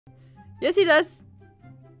Yes, he does.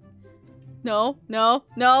 No, no,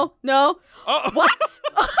 no, no. Oh. What?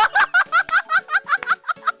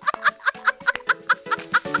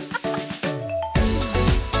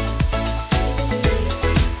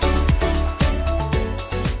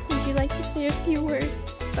 Would you like to say a few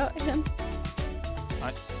words about him?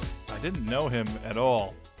 I didn't know him at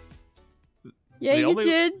all. Yeah, you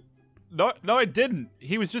did. No, I didn't.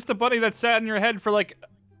 He was just a bunny that sat in your head for like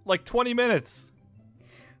 20 minutes.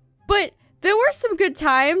 But there were some good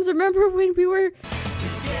times. Remember when we were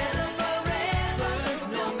Together forever,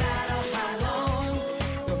 no matter how long,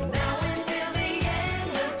 from now until the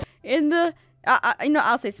end of in the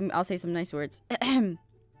I'll say some nice words.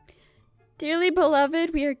 Dearly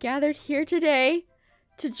beloved, we are gathered here today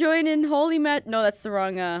to join in holy No, that's the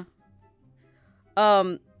wrong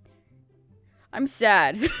I'm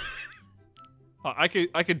sad. I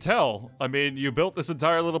could tell. I mean, you built this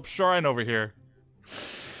entire little shrine over here.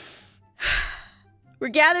 We're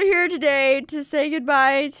gathered here today to say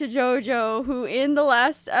goodbye to Jojo, who in the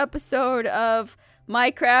last episode of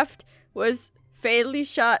MyCraft was fatally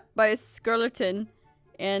shot by a skeleton.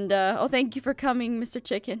 And, oh, thank you for coming, Mr.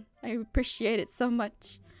 Chicken. I appreciate it so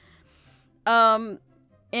much. And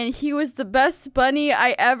he was the best bunny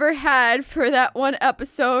I ever had for that one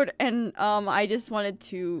episode, and, I just wanted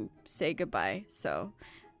to say goodbye, so...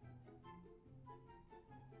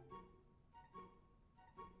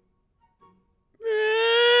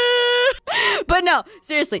 But no,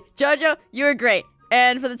 seriously, Jojo, you were great.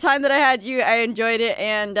 And for the time that I had you, I enjoyed it.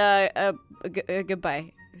 And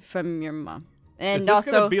goodbye from your mom. And Is this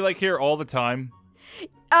also gonna be like here all the time?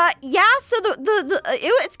 Yeah. So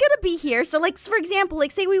it's gonna be here. So like, for example,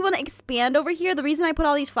 like say we want to expand over here. The reason I put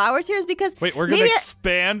all these flowers here is because wait, we're gonna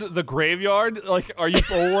expand the graveyard. Like, are you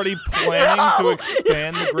already planning to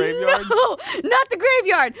expand the graveyard? No, not the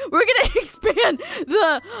graveyard. We're gonna expand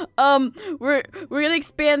the we're gonna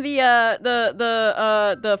expand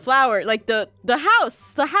the flower, like the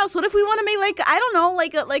house. The house. What if we want to make like, I don't know,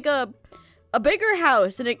 like a bigger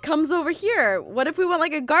house and it comes over here? What if we want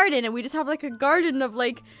like a garden and we just have like a garden of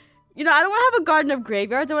like, you know, I don't want to have a garden of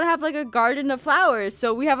graveyards. I want to have like a garden of flowers.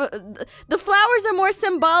 So we have the flowers are more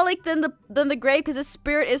symbolic than the grave because the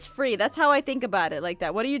spirit is free. That's how I think about it, like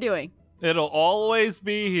that. What are you doing? It'll always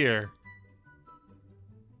be here.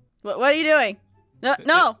 What are you doing?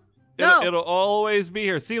 No. It'll always be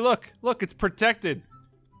here. See, look, it's protected.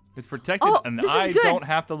 It's protected, and I don't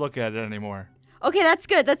have to look at it anymore. Okay, that's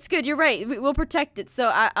good. That's good. You're right. We'll protect it.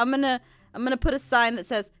 So I'm gonna put a sign that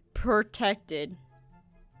says protected.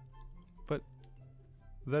 But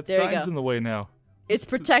that there sign's in the way now. It's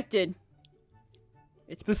protected.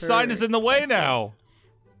 The sign is in the way now.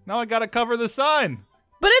 Now I gotta cover the sign.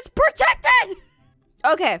 But it's protected.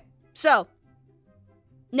 Okay, so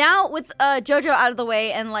now with Jojo out of the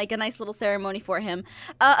way and like a nice little ceremony for him,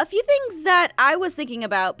 a few things that I was thinking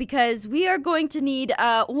about, because we are going to need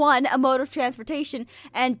one, a mode of transportation,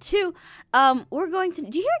 and two, we're going to.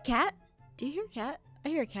 Do you hear a cat? Do you hear a cat? I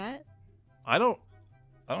hear a cat. I don't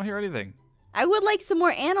hear anything. I would like some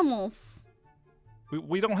more animals.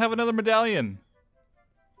 We don't have another medallion.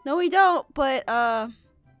 No, we don't. But oh,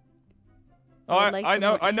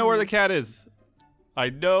 I know where the cat is. I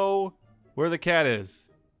know where the cat is.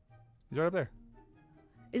 He's right up there.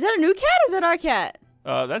 Is that a new cat or is that our cat?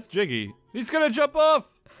 That's Jiggy. He's gonna jump off.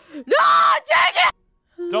 No, Jiggy!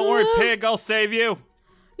 Don't worry, pig. I'll save you.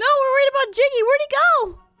 No, we're worried about Jiggy. Where'd he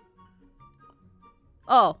go?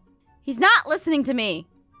 Oh, he's not listening to me.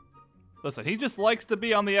 Listen, he just likes to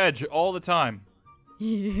be on the edge all the time.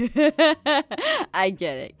 I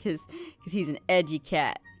get it, because he's an edgy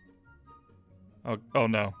cat. Oh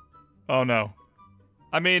no. Oh no.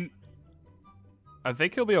 I mean, I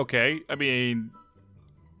think he'll be okay. I mean,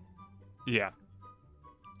 yeah.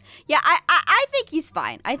 Yeah, I think he's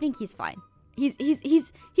fine. I think he's fine. He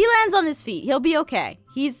lands on his feet. He'll be okay.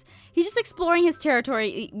 He's just exploring his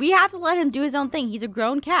territory. We have to let him do his own thing. He's a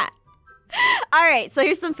grown cat. All right, so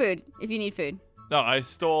here's some food if you need food. No, I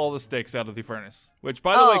stole all the steaks out of the furnace. Which,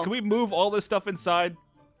 by the way, can we move all this stuff inside?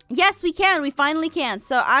 Yes, we can. We finally can.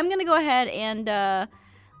 So I'm gonna go ahead and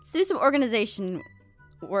let's do some organization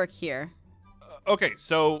work here. Okay,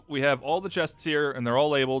 so we have all the chests here, and they're all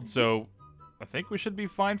labeled, so I think we should be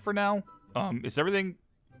fine for now. Is everything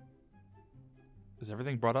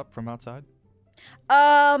brought up from outside?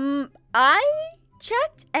 I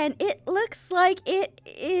checked, and it looks like it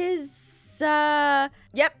is,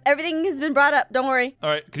 yep, everything has been brought up, don't worry. All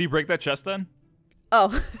right, can you break that chest then? Oh,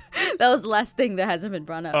 that was the last thing that hasn't been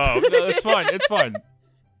brought up. Oh, no, it's fine, it's fine.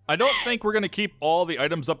 I don't think we're gonna keep all the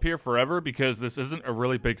items up here forever because this isn't a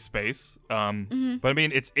really big space. But I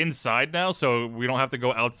mean, it's inside now, so we don't have to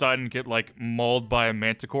go outside and get like mauled by a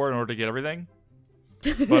manticore in order to get everything.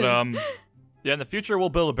 But yeah, in the future we'll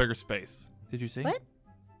build a bigger space. Did you see? What?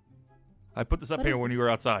 I put this up What here is when this? you were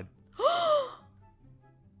outside. Oh,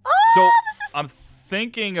 So this is. I'm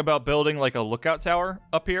thinking about building like a lookout tower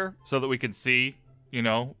up here so that we can see, you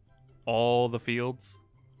know, all the fields.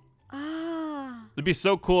 It'd be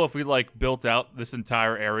so cool if we like built out this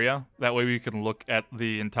entire area. That way we can look at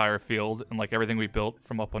the entire field and like everything we built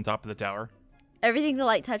from up on top of the tower. Everything the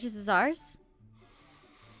light touches is ours.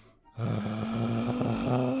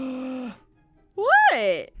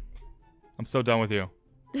 What? I'm so done with you.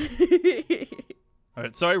 All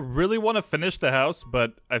right, so I really want to finish the house,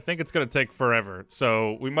 but I think it's going to take forever.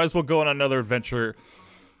 So we might as well go on another adventure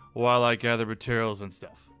while I gather materials and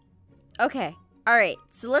stuff. Okay. All right.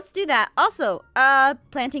 So let's do that. Also,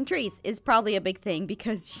 planting trees is probably a big thing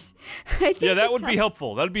because I think Yeah, that this would be house-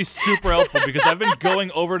 helpful. That would be super helpful because I've been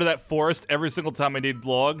going over to that forest every single time I need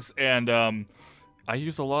logs, and I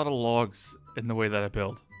use a lot of logs in the way that I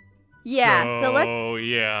build. Yeah, so let's- Oh,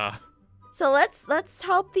 yeah. So let's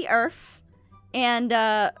help the earth and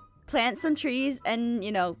plant some trees and,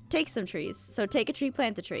 you know, take some trees. So take a tree,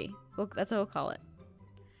 plant a tree. Well, that's what we'll call it.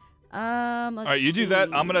 Let's All right, you do that.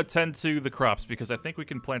 I'm see. going to tend to the crops because I think we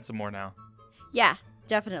can plant some more now. Yeah,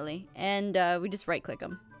 definitely. And we just right click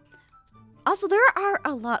them. Also, there are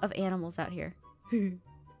a lot of animals out here.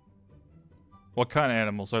 What kind of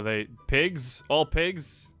animals? Are they pigs? All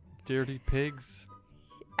pigs? Dirty pigs?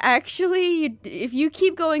 Actually, if you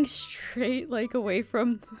keep going straight, like, away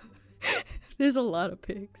from... there's a lot of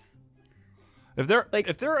pigs. If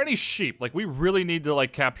there are any sheep, like we really need to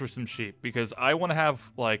like capture some sheep because I want to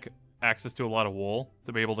have like access to a lot of wool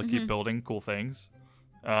to be able to keep building cool things.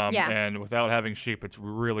 Yeah. And without having sheep, it's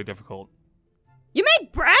really difficult. You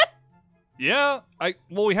made bread? Yeah,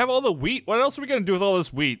 well, we have all the wheat. What else are we gonna do with all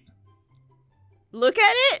this wheat? Look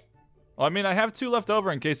at it. Well, I mean, I have 2 left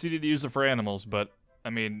over in case you need to use it for animals, but I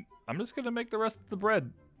mean, I'm just gonna make the rest of the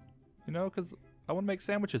bread, you know, because I want to make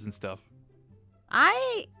sandwiches and stuff.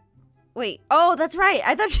 Wait. Oh, that's right.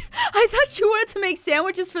 I thought you wanted to make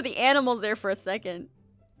sandwiches for the animals there for a second.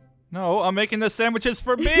 No, I'm making the sandwiches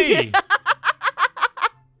for me.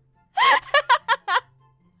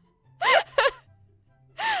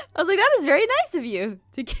 I was like, that is very nice of you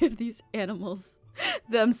to give these animals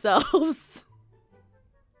themselves.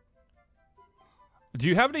 Do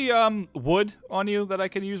you have any wood on you that I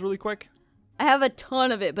can use really quick? I have a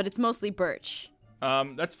ton of it, but it's mostly birch.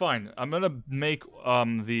 That's fine. I'm gonna make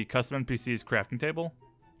the custom NPC's crafting table.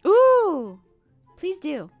 Ooh, please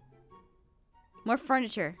do. More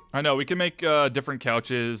furniture. I know we can make different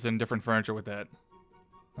couches and different furniture with that.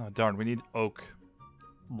 Oh darn, we need oak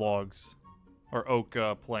logs or oak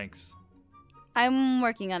planks. I'm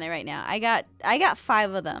working on it right now. I got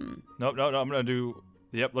 5 of them. Nope, no, I'm gonna do.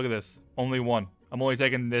 Yep, look at this. Only 1. I'm only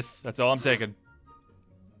taking this. That's all I'm taking.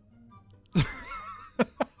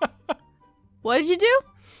 What did you do?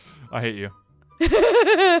 I hate you.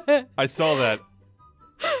 I saw that.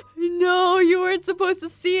 No, you weren't supposed to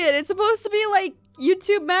see it. It's supposed to be like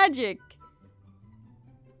YouTube magic.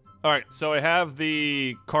 All right, so I have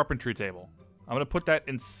the carpentry table. I'm gonna put that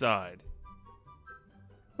inside.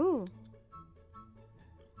 Ooh.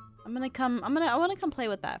 I want to come play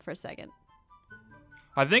with that for a second.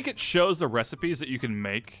 I think it shows the recipes that you can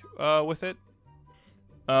make with it.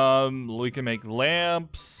 We can make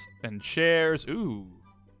lamps and chairs. Ooh,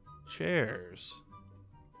 chairs.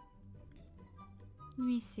 Let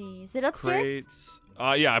me see. Is it upstairs? Crates.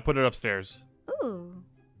 Yeah, I put it upstairs. Ooh.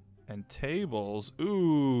 And tables.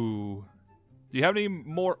 Ooh. Do you have any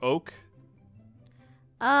more oak?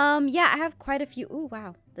 Yeah, I have quite a few. Ooh,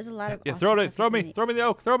 wow. There's a lot of Yeah, awesome throw stuff you can make. me the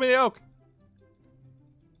oak. Throw me the oak.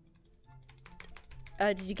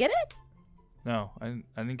 Did you get it? No, I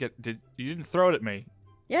didn't get. You didn't throw it at me?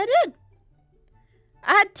 Yeah, I did.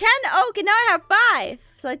 I had 10 oak and now I have 5.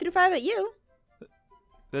 So I threw 5 at you.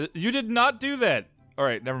 You did not do that. All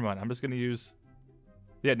right, never mind. I'm just gonna use.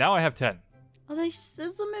 Yeah, now I have 10. Oh, there's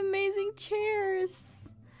some amazing chairs.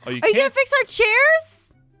 Oh, you Are you can't. gonna fix our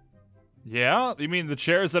chairs? Yeah, you mean the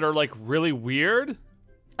chairs that are like really weird?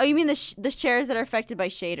 Oh, you mean the chairs that are affected by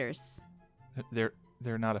shaders?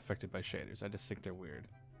 They're not affected by shaders. I just think they're weird.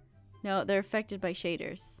 No, they're affected by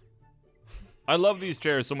shaders. I love these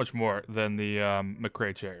chairs so much more than the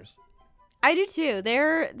McCrae chairs. I do too.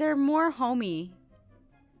 They're more homey.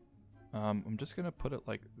 I'm just gonna put it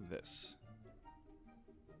like this.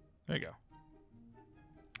 There you go.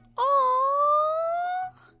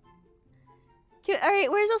 Aww. Cute. All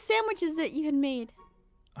right, where's those sandwiches that you had made?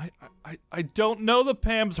 I don't know the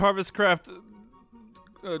Pam's Harvest Craft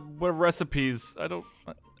what recipes. I don't.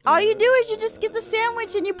 All you do is you just get the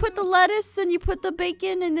sandwich and you put the lettuce and you put the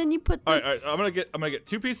bacon and then you put the. All right. I'm gonna get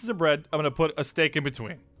 2 pieces of bread. I'm gonna put a steak in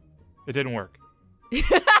between. It didn't work.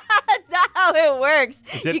 That's not how it works.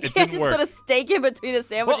 You can't just work. put a steak in between a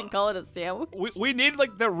sandwich and call it a sandwich. We need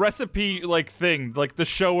like the recipe thing, like the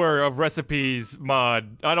shower of recipes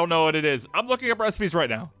mod. I don't know what it is. I'm looking up recipes right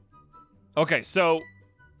now. Okay, so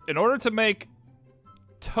in order to make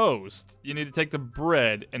toast, you need to take the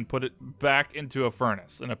bread and put it back into a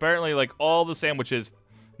furnace. And apparently, like, all the sandwiches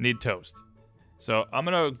need toast. So I'm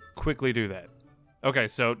gonna quickly do that. Okay,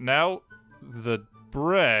 so now the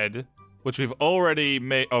bread, which we've already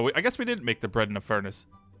made. Oh, I guess we didn't make the bread in a furnace.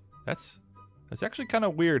 That's actually kind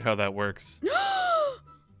of weird how that works.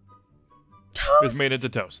 Toast. It's made into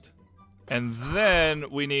toast. And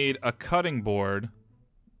then we need a cutting board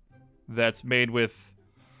that's made with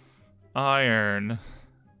iron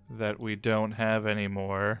that we don't have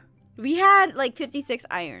anymore. We had like 56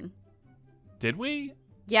 iron. Did we?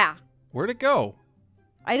 Yeah. Where'd it go?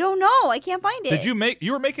 I don't know. I can't find it.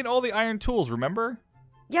 You were making all the iron tools, remember?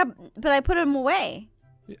 Yeah, but I put them away.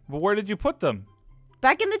 Well, where did you put them?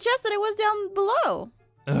 Back in the chest that it was down below.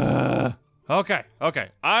 Okay.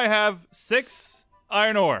 I have 6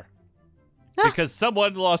 iron ore. Because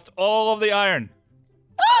someone lost all of the iron.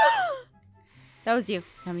 That was you,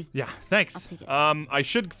 Yummy. Yeah, thanks. I'll take it. I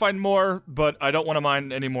should find more, but I don't want to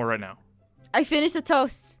mine any more right now. I finished the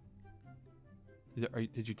toast.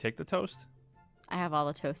 Did you take the toast? I have all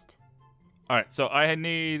the toast. All right, so I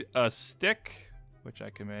need a stick, which I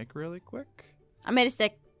can make really quick. I made a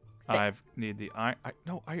stick. I need the iron.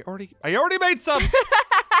 I already made some.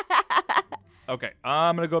 Okay,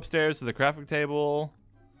 I'm gonna go upstairs to the crafting table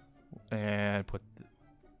and put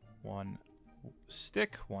 1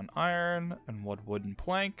 stick, 1 iron, and 1 wooden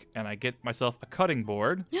plank, and I get myself a cutting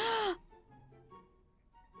board.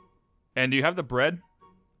 And do you have the bread?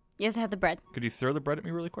 Yes, I have the bread. Could you throw the bread at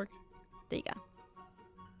me really quick? There you go.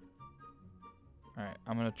 All right,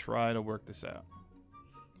 I'm gonna try to work this out.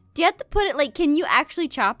 Do you have to put it, like, can you actually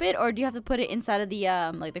chop it, or do you have to put it inside of the,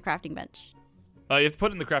 like, the crafting bench? You have to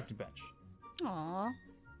put it in the crafting bench. Aww. I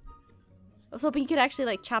was hoping you could actually,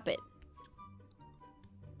 like, chop it.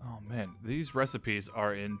 Oh man, these recipes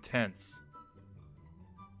are intense.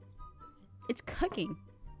 It's cooking.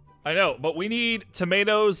 I know, but we need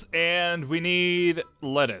tomatoes and we need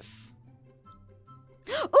lettuce.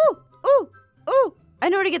 Ooh! I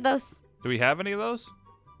know where to get those. Do we have any of those?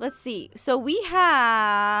 Let's see. So we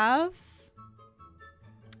have...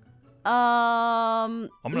 we gonna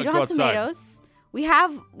don't go have outside. tomatoes. We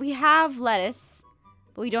have lettuce,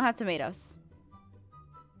 but we don't have tomatoes.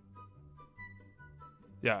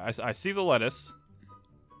 Yeah, I see the lettuce.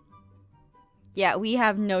 Yeah, we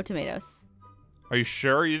have no tomatoes. Are you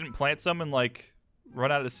sure you didn't plant some and, like,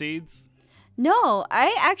 run out of seeds? No,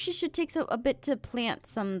 I actually should take a bit to plant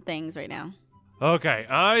some things right now. Okay,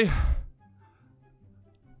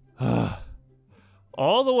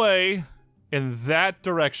 all the way in that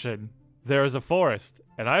direction, there is a forest,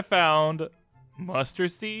 and I found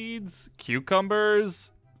mustard seeds,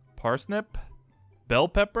 cucumbers, parsnip, bell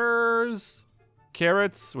peppers,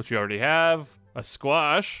 carrots, which we already have, a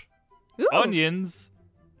squash, Ooh. onions,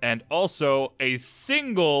 and also a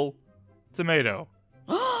single tomato.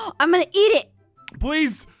 I'm gonna eat it.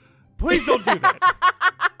 Please don't do that.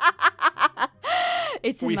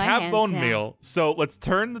 It's in We my have hands bone now. meal, so let's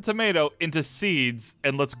turn the tomato into seeds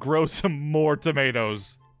and let's grow some more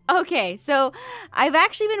tomatoes. Okay, so I've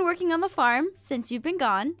actually been working on the farm since you've been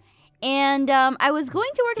gone, and I was going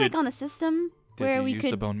to work Did- like on a system Did where you we use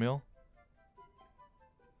could. the bone meal?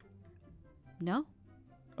 No.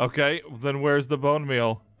 Okay, then where's the bone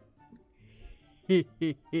meal? You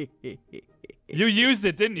used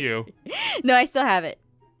it, didn't you? No, I still have it.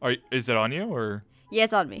 Is it on you or? Yeah,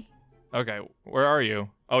 it's on me. Okay, where are you?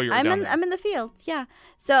 Oh, you're I'm down there. in the field. Yeah.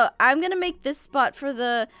 So I'm gonna make this spot for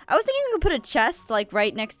the. I was thinking we could put a chest like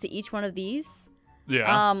right next to each one of these.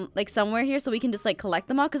 Yeah. Like somewhere here, so we can just like collect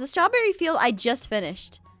them all. Cause the strawberry field I just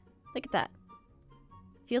finished. Look at that.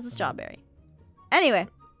 Fields of strawberry. Anyway,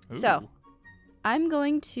 so Ooh. I'm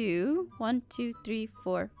going to 1, 2, 3,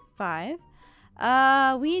 4,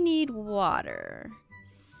 5. We need water.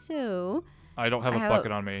 So I don't have I a have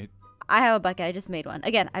bucket on me. I have a bucket. I just made one.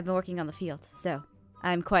 Again, I've been working on the field, so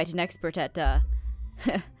I'm quite an expert at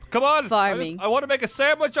Come on, farming. I want to make a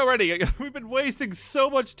sandwich already. We've been wasting so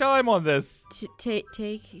much time on this. take.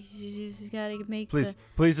 You just gotta make. Please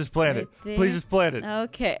just plant right it. there. Please just plant it.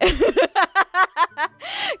 Okay.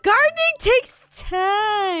 Gardening takes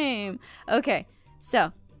time. Okay,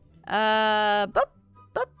 so, boop,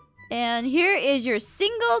 boop, And here is your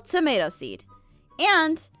single tomato seed.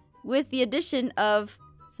 And with the addition of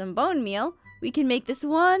some bone meal, we can make this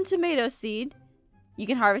one tomato seed. You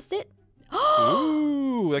can harvest it.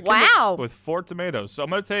 Ooh, that came Wow. with 4 tomatoes. So I'm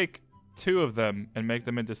going to take 2 of them and make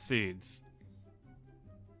them into seeds.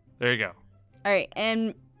 There you go. All right,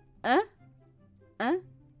 and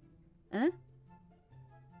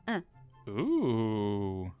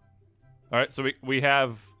Ooh. All right, so we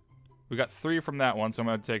got 3 from that one, so I'm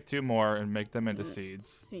going to take 2 more and make them into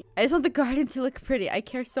seeds. I just want the garden to look pretty. I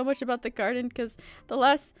care so much about the garden because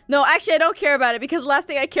no, actually I don't care about it because the last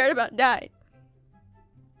thing I cared about died.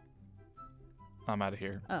 I'm out of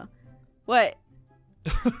here. Oh. What?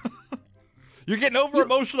 You're getting over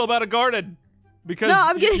emotional about a garden because No,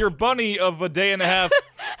 I'm getting- your bunny of a day and a half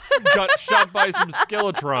got shot by some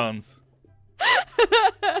skeletrons.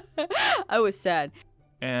 I was sad.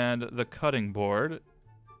 And the cutting board.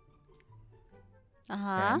 Uh-huh.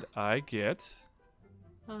 And I get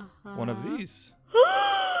one of these.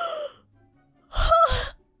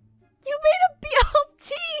 You made a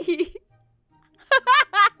BLT.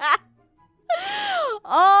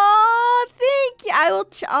 Oh, thank you.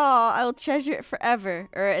 I will treasure it forever,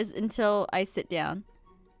 or until I sit down.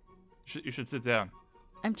 You should sit down.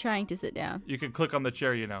 I'm trying to sit down. You can click on the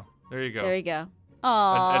chair, you know. There you go. There you go.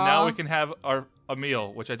 Aww. And now we can have a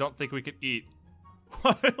meal, which I don't think we can eat.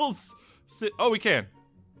 Whilst oh, we can.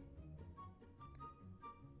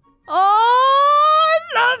 Oh,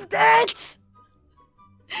 I loved it.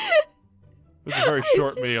 This is a very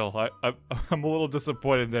short meal. I'm a little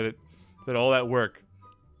disappointed that all that work.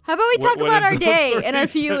 How about we talk Went about our into day the and our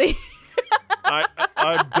reset. feeling?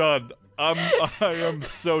 I'm done. I am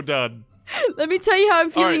so done. Let me tell you how I'm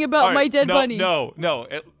feeling All right, about all right. my dead bunny. No.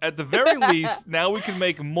 At the very least, now we can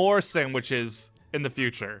make more sandwiches in the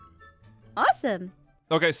future. Awesome.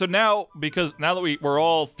 Okay, so now that we're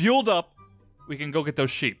all fueled up, we can go get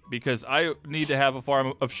those sheep because I need to have a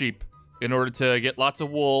farm of sheep in order to get lots of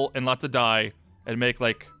wool and lots of dye and make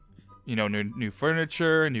new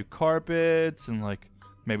furniture, new carpets, and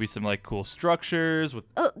maybe some cool structures with.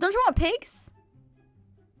 Oh, don't you want pigs?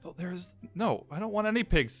 Oh, no, I don't want any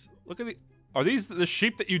pigs. Look at are these the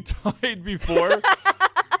sheep that you tied before?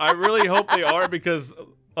 I really hope they are because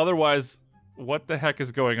otherwise, what the heck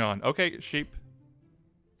is going on? Okay, sheep.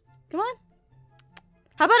 Come on.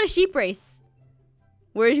 How about a sheep race?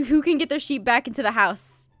 Who can get their sheep back into the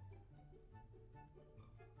house?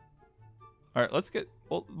 All right, let's get.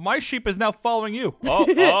 Well, my sheep is now following you. Oh,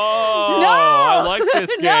 No! I like this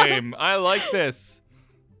No! game. I like this.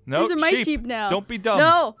 No, These are my sheep now. Don't be dumb.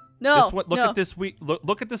 No. This one, look no. at this wheat.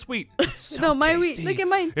 Look at this wheat. It's so No, my tasty. wheat. Look at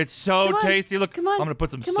mine. It's so Come on. tasty. Look, Come on. I'm gonna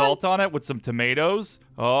put some Come salt on it with some tomatoes.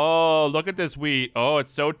 Oh, look at this wheat. Oh,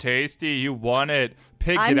 it's so tasty. You want it,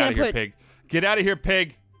 pig? I'm Get out gonna of here, put- pig. Get out of here,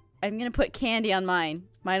 pig. I'm gonna put candy on mine.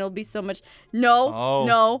 Mine will be so much. No. Oh.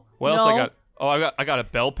 No. What no. else I got? Oh, I got a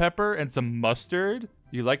bell pepper and some mustard.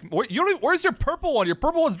 You like? Where's your purple one? Your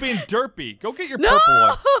purple one's being derpy. Go get your No. purple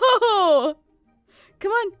one.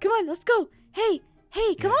 Come on. Let's go. Hey.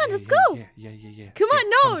 Come on. Let's go. Yeah. Come Yeah,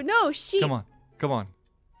 on. No. Sheep. Come on.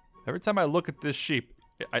 Every time I look at this sheep,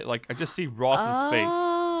 I just see Ross's face.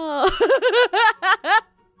 Oh.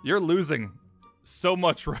 You're losing so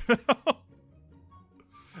much right now.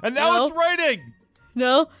 And now No. it's raining.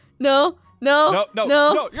 No. No,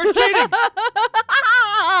 you're cheating.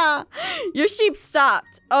 Your sheep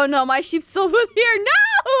stopped. Oh no, my sheep's over here.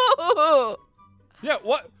 No. Yeah,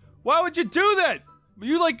 what? Why would you do that?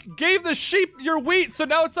 You gave the sheep your wheat, so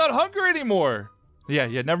now it's not hungry anymore. Yeah,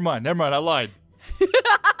 never mind. I lied. No,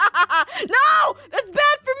 that's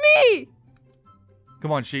bad for me.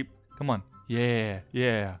 Come on, sheep. Come on. Yeah.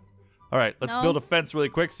 All right, let's No. build a fence really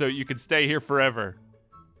quick so you can stay here forever.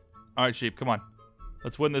 All right, sheep, come on.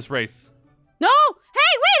 Let's win this race. No.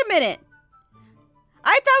 Hey, wait a minute.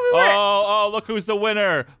 I thought we were. Oh, look who's the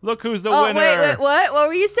winner. Look who's the Oh, winner. wait. What? What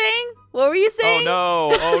were you saying?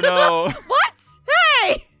 Oh, no. What?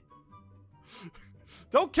 Hey.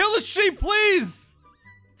 Don't kill the sheep, please.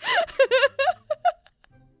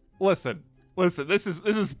 Listen. This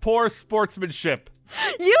is poor sportsmanship.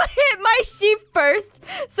 You hit my sheep first,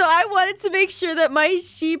 so I wanted to make sure that my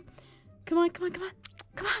sheep. Come on.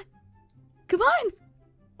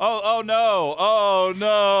 Oh no. Oh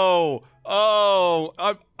no.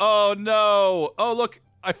 Oh no. Oh look,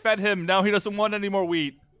 I fed him. Now he doesn't want any more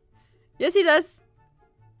wheat. Yes, he does.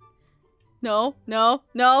 No. Oh.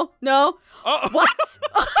 What?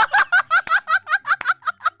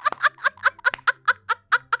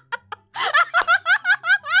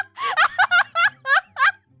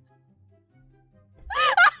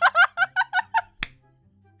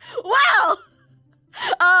 Wow.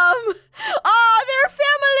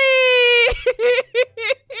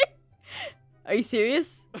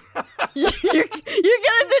 serious? you're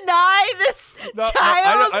gonna deny this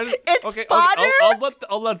child its okay, fodder?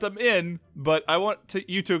 I'll let them in, but I want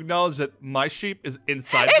you to acknowledge that my sheep is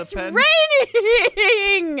inside It's the pen.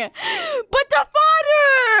 raining! But the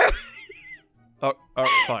fodder! Oh,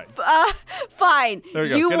 fine. Fine. There you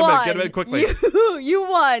go. You Get won. him in quickly. You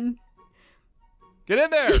won. Get in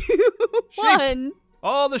there. You won.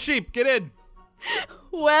 All the sheep, get in.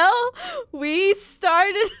 Well, we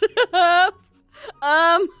started up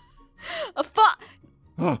a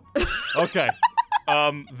Okay.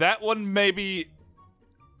 That one may be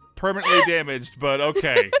permanently damaged, but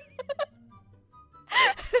okay.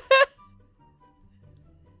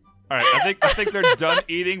 All right, I think they're done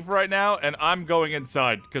eating for right now, and I'm going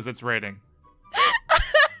inside because it's raining.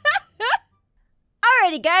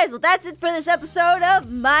 Alrighty, guys. Well, that's it for this episode of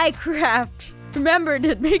MyCraft. Remember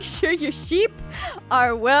to make sure your sheep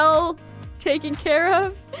are well taken care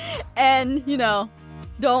of, and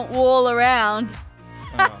don't wool around.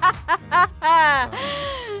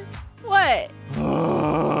 What?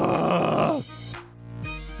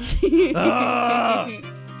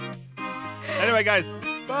 Anyway, guys.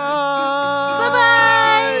 Bye. Bye-bye.